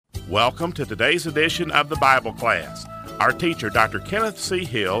Welcome to today's edition of the Bible class. Our teacher, Dr. Kenneth C.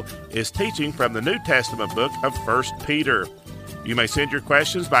 Hill, is teaching from the New Testament book of 1 Peter. You may send your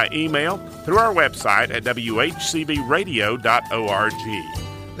questions by email through our website at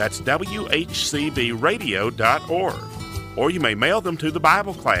whcbradio.org. That's whcbradio.org. Or you may mail them to the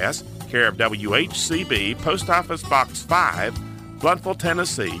Bible class, care of WHCB, Post Office Box 5, Blountville,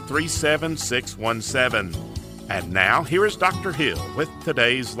 Tennessee 37617. And now, here is Dr. Hill with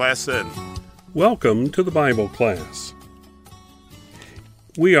today's lesson. Welcome to the Bible class.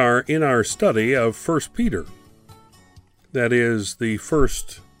 We are in our study of 1 Peter. That is the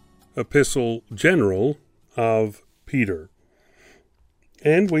first epistle general of Peter.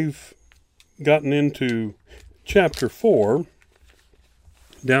 And we've gotten into chapter 4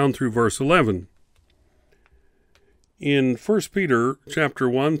 down through verse 11. In 1 Peter chapter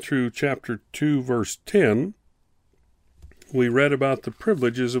 1 through chapter 2 verse 10, we read about the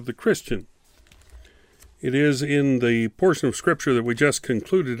privileges of the Christian. It is in the portion of Scripture that we just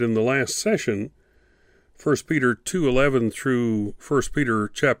concluded in the last session, 1 Peter 2:11 through 1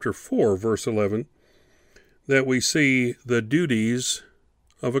 Peter chapter 4, verse 11, that we see the duties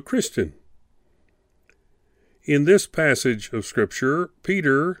of a Christian. In this passage of Scripture,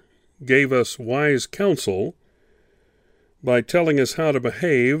 Peter gave us wise counsel by telling us how to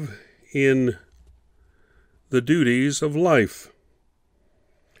behave in the duties of life.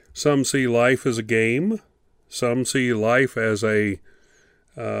 Some see life as a game. Some see life as a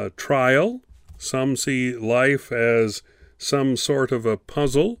trial. Some see life as some sort of a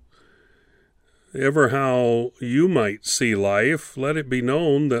puzzle. Ever how you might see life, let it be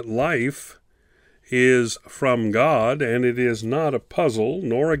known that life is from God, and it is not a puzzle,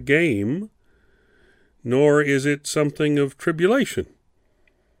 nor a game, nor is it something of tribulation.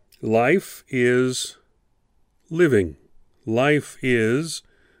 Life is living. Life is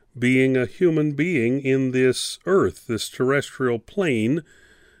being a human being in this earth, this terrestrial plane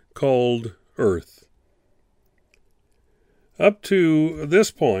called earth. Up to this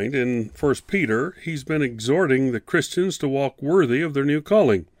point in 1 Peter, he's been exhorting the Christians to walk worthy of their new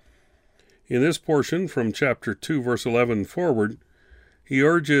calling. In this portion, from chapter 2, verse 11 forward, he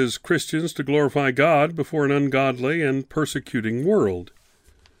urges Christians to glorify God before an ungodly and persecuting world.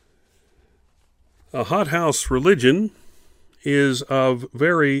 A hothouse religion is of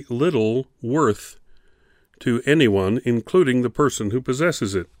very little worth to anyone, including the person who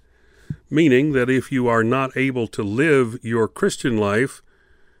possesses it, meaning that if you are not able to live your Christian life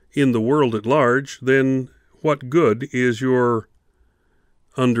in the world at large, then what good is your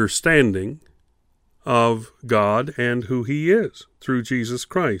understanding of God and who He is through Jesus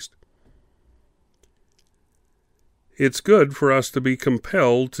Christ? It's good for us to be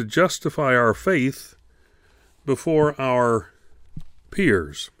compelled to justify our faith before our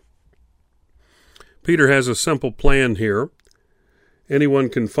peers. Peter has a simple plan here. Anyone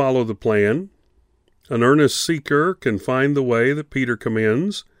can follow the plan. An earnest seeker can find the way that Peter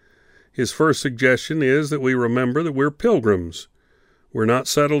commends. His first suggestion is that we remember that we're pilgrims. We're not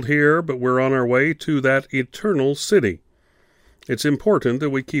settled here, but we're on our way to that eternal city. It's important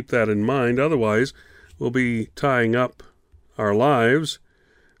that we keep that in mind, otherwise we'll be tying up our lives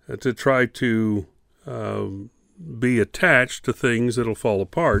to try to be attached to things that'll fall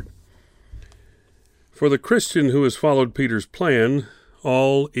apart. For the Christian who has followed Peter's plan,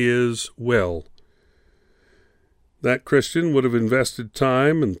 all is well. That Christian would have invested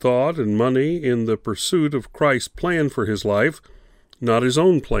time and thought and money in the pursuit of Christ's plan for his life, not his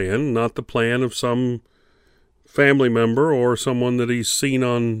own plan, not the plan of some family member or someone that he's seen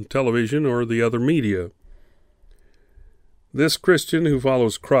on television or the other media. This Christian who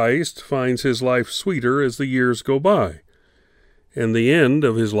follows Christ finds his life sweeter as the years go by, and the end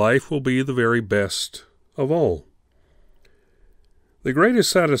of his life will be the very best of all. The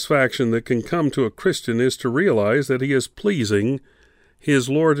greatest satisfaction that can come to a Christian is to realize that he is pleasing his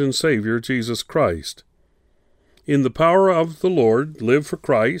Lord and Savior, Jesus Christ. In the power of the Lord, live for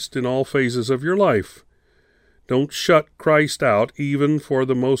Christ in all phases of your life. Don't shut Christ out even for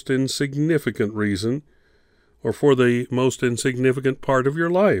the most insignificant reason or for the most insignificant part of your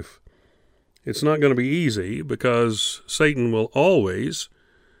life. It's not going to be easy because Satan will always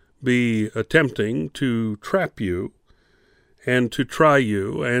be attempting to trap you and to try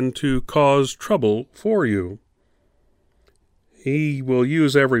you and to cause trouble for you. He will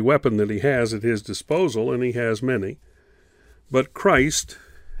use every weapon that he has at his disposal, and he has many. But Christ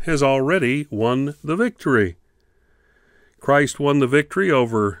has already won the victory. Christ won the victory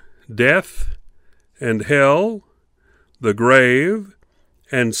over death and hell, the grave,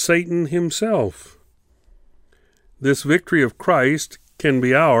 and Satan himself. This victory of Christ can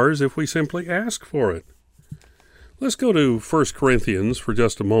be ours if we simply ask for it. Let's go to 1 Corinthians for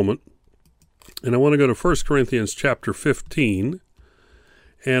just a moment. And I want to go to 1 Corinthians chapter 15.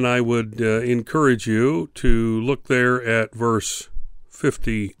 And I would encourage you to look there at verse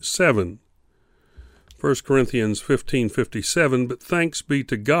 57. 1 Corinthians 15:57, but thanks be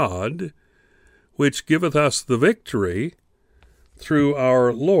to God, which giveth us the victory through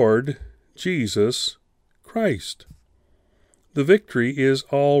our Lord Jesus Christ. The victory is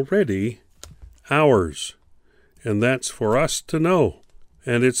already ours, and that's for us to know,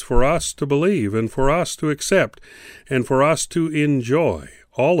 and it's for us to believe, and for us to accept, and for us to enjoy.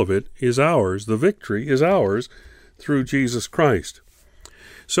 All of it is ours. The victory is ours through Jesus Christ.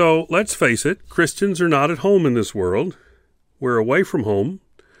 So let's face it, Christians are not at home in this world. We're away from home.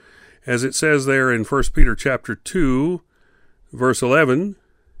 As it says there in 1 Peter chapter 2, verse 11,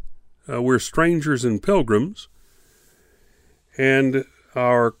 we're strangers and pilgrims. And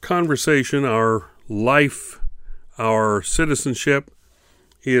our conversation, our life, our citizenship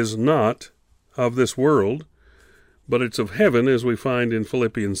is not of this world, but it's of heaven, as we find in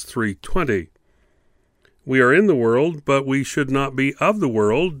Philippians 3:20. We are in the world, but we should not be of the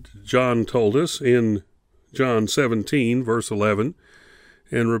world, John told us in John 17, verse 11,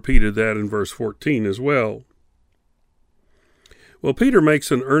 and repeated that in verse 14 as well. Well, Peter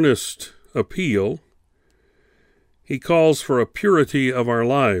makes an earnest appeal. He calls for a purity of our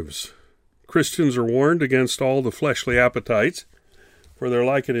lives. Christians are warned against all the fleshly appetites, for they're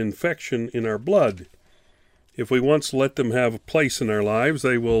like an infection in our blood. If we once let them have a place in our lives,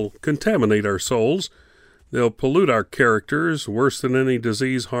 they will contaminate our souls. They'll pollute our characters. Worse than any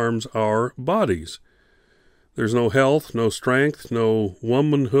disease harms our bodies. There's no health, no strength, no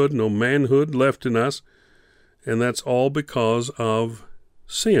womanhood, no manhood left in us, and that's all because of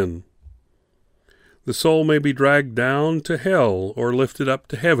sin. The soul may be dragged down to hell or lifted up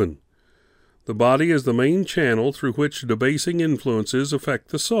to heaven. The body is the main channel through which debasing influences affect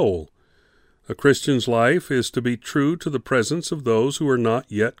the soul. A Christian's life is to be true to the presence of those who are not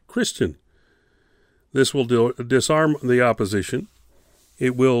yet Christian. This will disarm the opposition.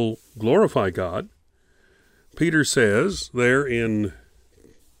 It will glorify God. Peter says there in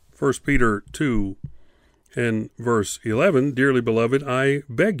 1 Peter 2 and verse 11, Dearly beloved, I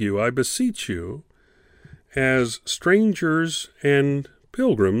beg you, I beseech you, as strangers and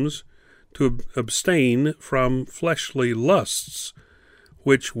pilgrims, to abstain from fleshly lusts,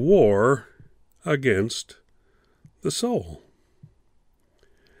 which war against the soul.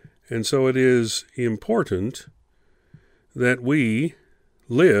 And so it is important that we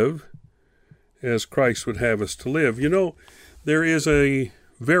live as Christ would have us to live. You know, there is a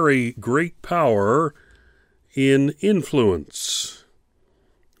very great power in influence.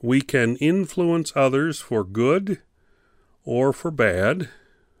 We can influence others for good or for bad,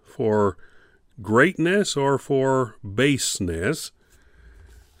 for greatness or for baseness.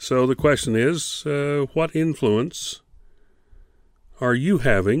 So the question is, what influence are you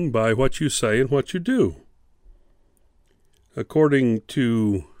having by what you say and what you do? According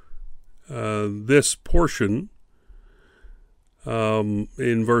to this portion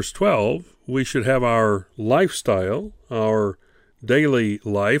in verse 12, we should have our lifestyle, our daily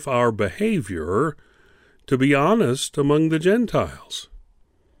life, our behavior to be honest among the Gentiles.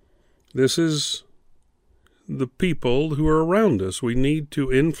 This is the people who are around us. We need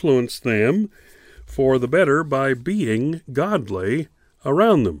to influence them for the better by being godly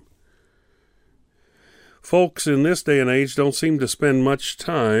around them. Folks in this day and age don't seem to spend much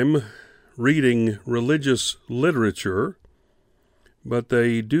time reading religious literature, but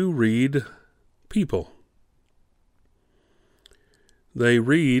they do read people. They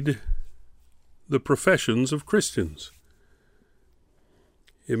read the professions of Christians.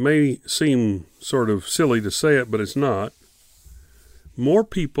 It may seem sort of silly to say it, but it's not. More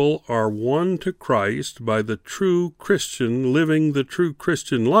people are won to Christ by the true Christian living the true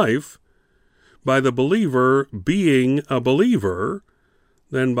Christian life, by the believer being a believer,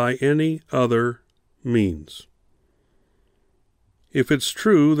 than by any other means. If it's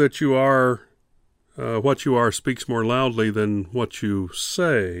true that you are, what you are speaks more loudly than what you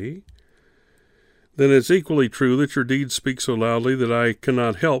say, then it's equally true that your deeds speak so loudly that I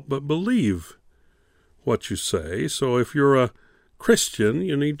cannot help but believe what you say. So if you're a Christian,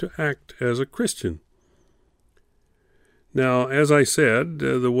 you need to act as a Christian. Now, as I said,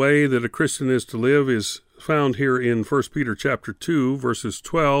 the way that a Christian is to live is found here in 1 Peter chapter 2, verses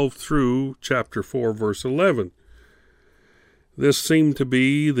 12 through chapter 4, verse 11. This seemed to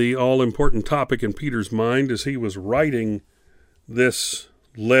be the all-important topic in Peter's mind as he was writing this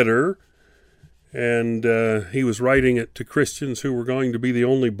letter, And he was writing it to Christians who were going to be the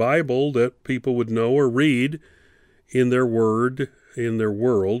only Bible that people would know or read in their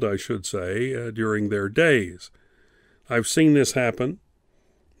world, I should say, during their days. I've seen this happen.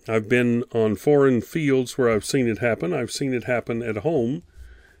 I've been on foreign fields where I've seen it happen. I've seen it happen at home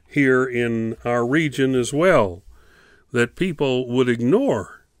here in our region as well, that people would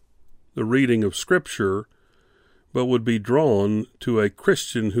ignore the reading of Scripture, but would be drawn to a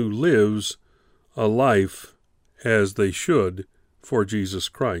Christian who lives a life as they should for Jesus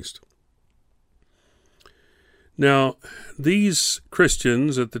Christ. Now, these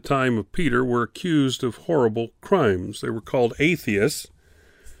Christians at the time of Peter were accused of horrible crimes. They were called atheists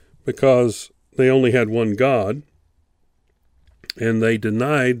because they only had one God, and they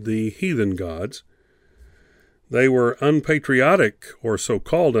denied the heathen gods. They were unpatriotic, or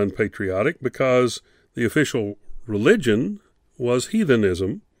so-called unpatriotic, because the official religion was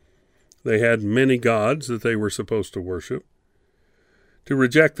heathenism. They had many gods that they were supposed to worship. To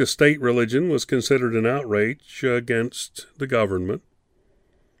reject the state religion was considered an outrage against the government.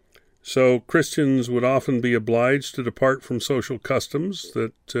 So Christians would often be obliged to depart from social customs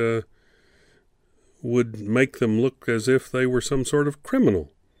that would make them look as if they were some sort of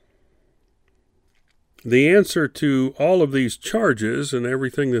criminal. The answer to all of these charges and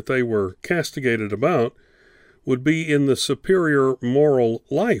everything that they were castigated about would be in the superior moral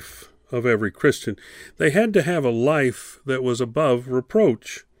life of every Christian. They had to have a life that was above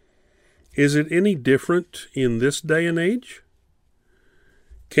reproach. Is it any different in this day and age?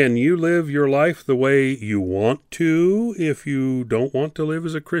 Can you live your life the way you want to if you don't want to live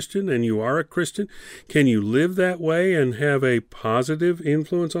as a Christian and you are a Christian? Can you live that way and have a positive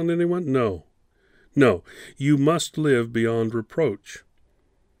influence on anyone? No. No. You must live beyond reproach.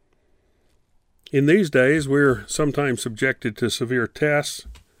 In these days, we're sometimes subjected to severe tests.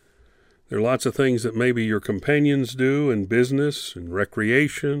 There are lots of things that maybe your companions do in business and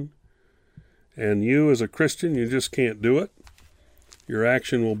recreation, and you as a Christian, you just can't do it. Your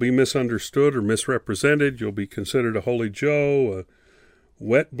action will be misunderstood or misrepresented. You'll be considered a holy Joe, a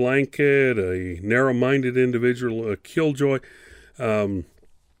wet blanket, a narrow-minded individual, a killjoy. Who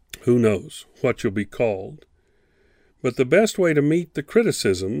knows what you'll be called. But the best way to meet the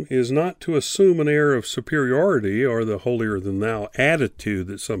criticism is not to assume an air of superiority or the holier-than-thou attitude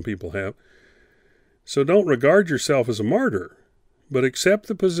that some people have. So don't regard yourself as a martyr, but accept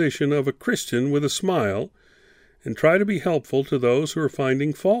the position of a Christian with a smile and try to be helpful to those who are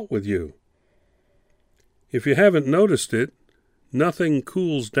finding fault with you. If you haven't noticed it, nothing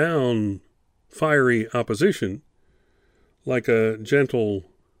cools down fiery opposition like a gentle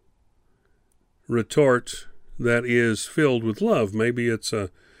retort that is filled with love. Maybe it's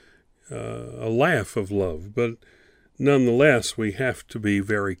a laugh of love, but nonetheless, we have to be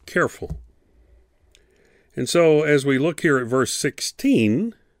very careful. And so, as we look here at verse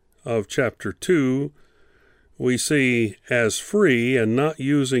 16 of chapter 2, we see, as free and not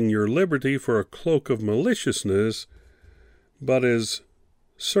using your liberty for a cloak of maliciousness, but as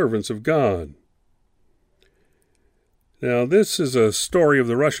servants of God. Now, this is a story of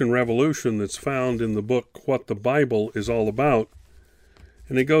the Russian Revolution that's found in the book What the Bible is All About.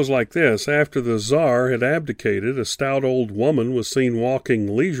 And it goes like this. After the Tsar had abdicated, a stout old woman was seen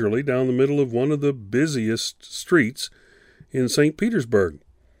walking leisurely down the middle of one of the busiest streets in St. Petersburg.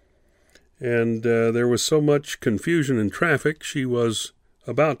 And there was so much confusion and traffic, she was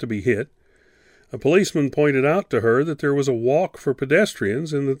about to be hit. A policeman pointed out to her that there was a walk for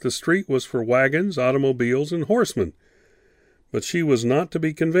pedestrians and that the street was for wagons, automobiles, and horsemen. But she was not to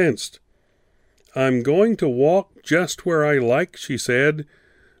be convinced. "I'm going to walk just where I like," she said.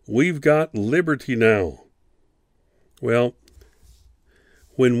 "We've got liberty now." Well,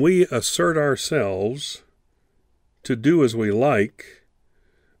 when we assert ourselves to do as we like,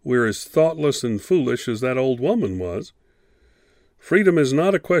 we're as thoughtless and foolish as that old woman was. Freedom is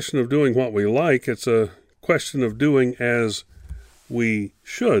not a question of doing what we like. It's a question of doing as we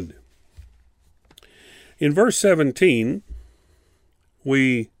should. In verse 17,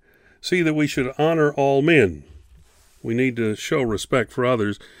 we see that we should honor all men. We need to show respect for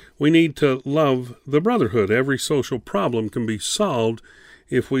others. We need to love the brotherhood. Every social problem can be solved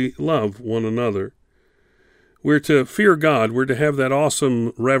if we love one another. We're to fear God. We're to have that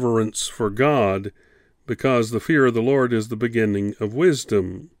awesome reverence for God, because the fear of the Lord is the beginning of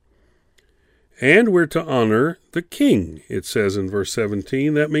wisdom. And we're to honor the king, it says in verse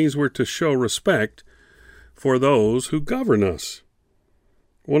 17. That means we're to show respect for those who govern us.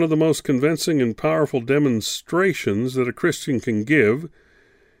 One of the most convincing and powerful demonstrations that a Christian can give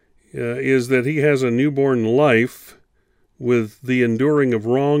is that he has a newborn life with the enduring of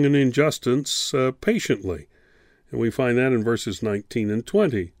wrong and injustice patiently. And we find that in verses 19 and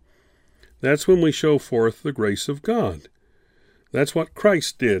 20. That's when we show forth the grace of God. That's what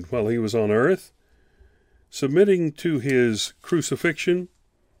Christ did while he was on earth, submitting to his crucifixion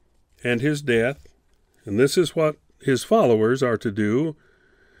and his death. And this is what his followers are to do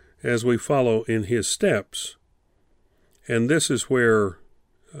as we follow in his steps. And this is where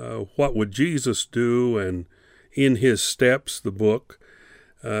What Would Jesus Do? And In His Steps, the book,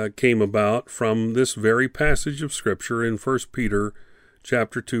 came about from this very passage of Scripture in 1 Peter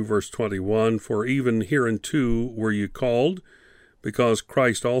chapter 2, verse 21. For even hereunto were ye called, because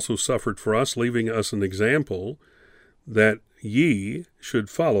Christ also suffered for us, leaving us an example, that ye should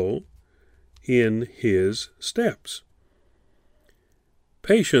follow in his steps.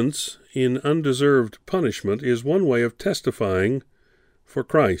 Patience in undeserved punishment is one way of testifying for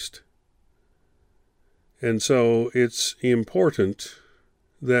Christ. And so it's important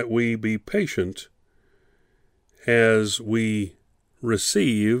that we be patient as we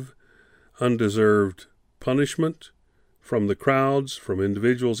receive undeserved punishment from the crowds, from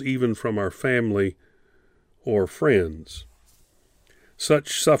individuals, even from our family or friends.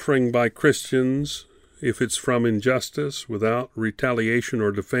 Such suffering by Christians, if it's from injustice without retaliation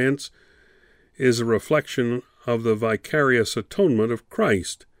or defense, is a reflection of the vicarious atonement of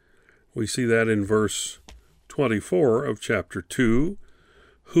Christ. We see that in verse 24 of chapter 2,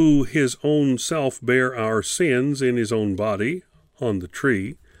 who his own self bare our sins in his own body on the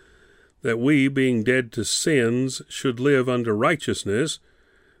tree, that we, being dead to sins, should live unto righteousness,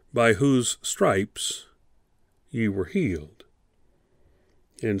 by whose stripes ye were healed.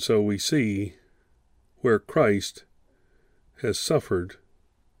 And so we see where Christ has suffered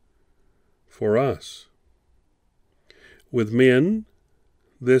for us. With men,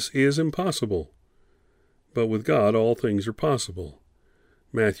 this is impossible, but with God all things are possible.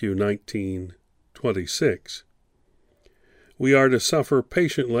 Matthew 19:26. We are to suffer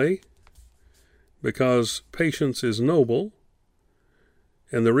patiently because patience is noble,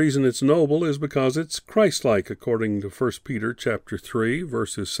 and the reason it's noble is because it's Christ-like, according to 1 Peter chapter 3,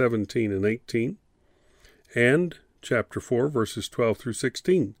 verses 17 and 18, and chapter 4, verses 12 through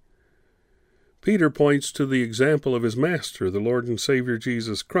 16. Peter points to the example of his Master, the Lord and Savior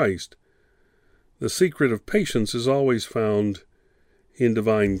Jesus Christ. The secret of patience is always found in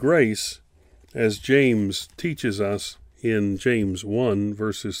divine grace, as James teaches us in James 1,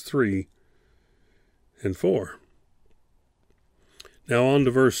 verses 3 and 4. Now on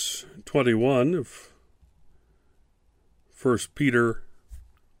to verse 21 of 1 Peter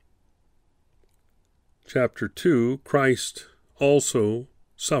chapter 2. Christ also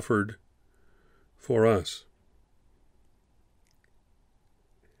suffered for us.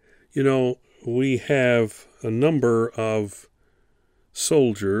 You know, we have a number of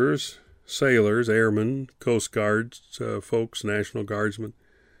soldiers, sailors, airmen, Coast Guards, folks, National Guardsmen,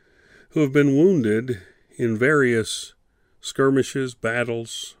 who have been wounded in various skirmishes,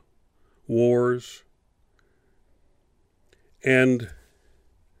 battles, wars. And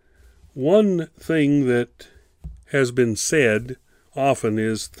one thing that has been said often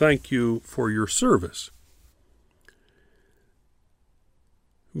is, thank you for your service.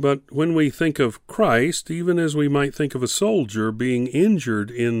 But when we think of Christ, even as we might think of a soldier being injured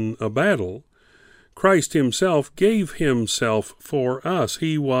in a battle, Christ himself gave himself for us.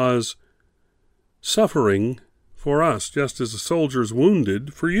 He was suffering for us, just as a soldier's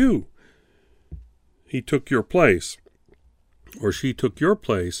wounded for you. He took your place, or she took your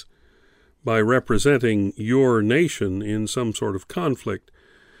place, by representing your nation in some sort of conflict.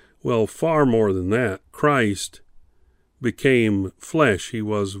 Well, far more than that, Christ became flesh. He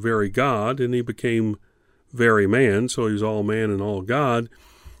was very God, and he became very man, so he's all man and all God.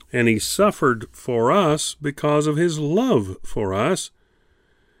 And he suffered for us because of his love for us.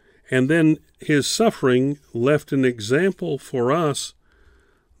 And then his suffering left an example for us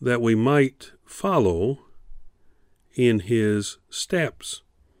that we might follow in his steps.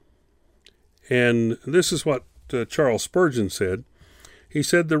 And this is what Charles Spurgeon said. He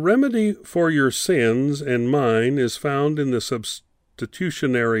said, "The remedy for your sins and mine is found in the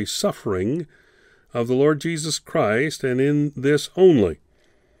substitutionary suffering of the Lord Jesus Christ, and in this only.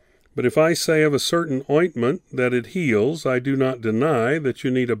 But if I say of a certain ointment that it heals, I do not deny that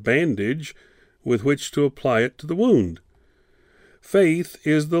you need a bandage with which to apply it to the wound. Faith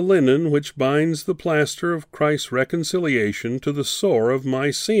is the linen which binds the plaster of Christ's reconciliation to the sore of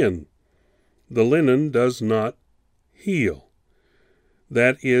my sin. The linen does not heal.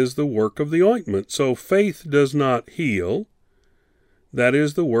 That is the work of the ointment. So faith does not heal. That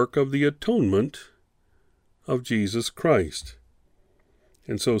is the work of the atonement of Jesus Christ.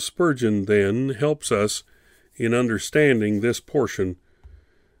 And so Spurgeon then helps us in understanding this portion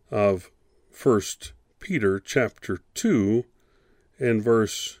of 1 Peter chapter 2 and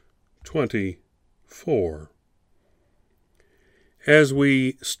verse 24. As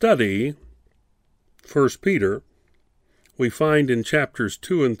we study 1 Peter, we find in chapters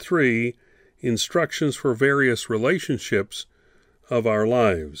 2 and 3 instructions for various relationships of our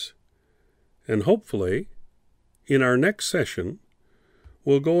lives. And hopefully, in our next session,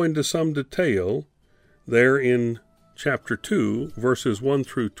 we'll go into some detail there in chapter 2, verses 1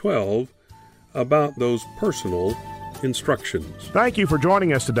 through 12, about those personal instructions. Thank you for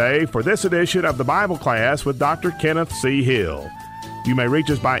joining us today for this edition of the Bible Class with Dr. Kenneth C. Hill. You may reach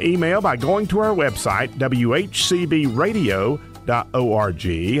us by email by going to our website,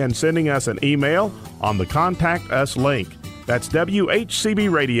 whcbradio.org, and sending us an email on the Contact Us link. That's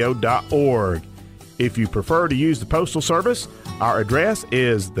whcbradio.org. If you prefer to use the postal service, our address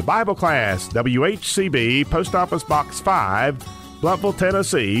is the Bible Class, WHCB, Post Office Box 5, Blountville,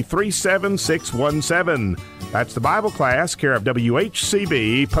 Tennessee, 37617. That's the Bible Class, care of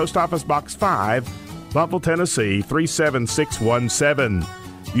WHCB, Post Office Box 5, Blountville, Tennessee, 37617.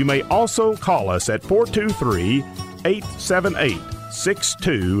 You may also call us at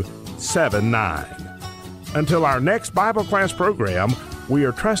 423-878-6279. Until our next Bible class program, we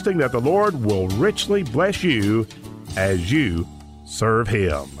are trusting that the Lord will richly bless you as you serve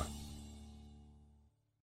Him.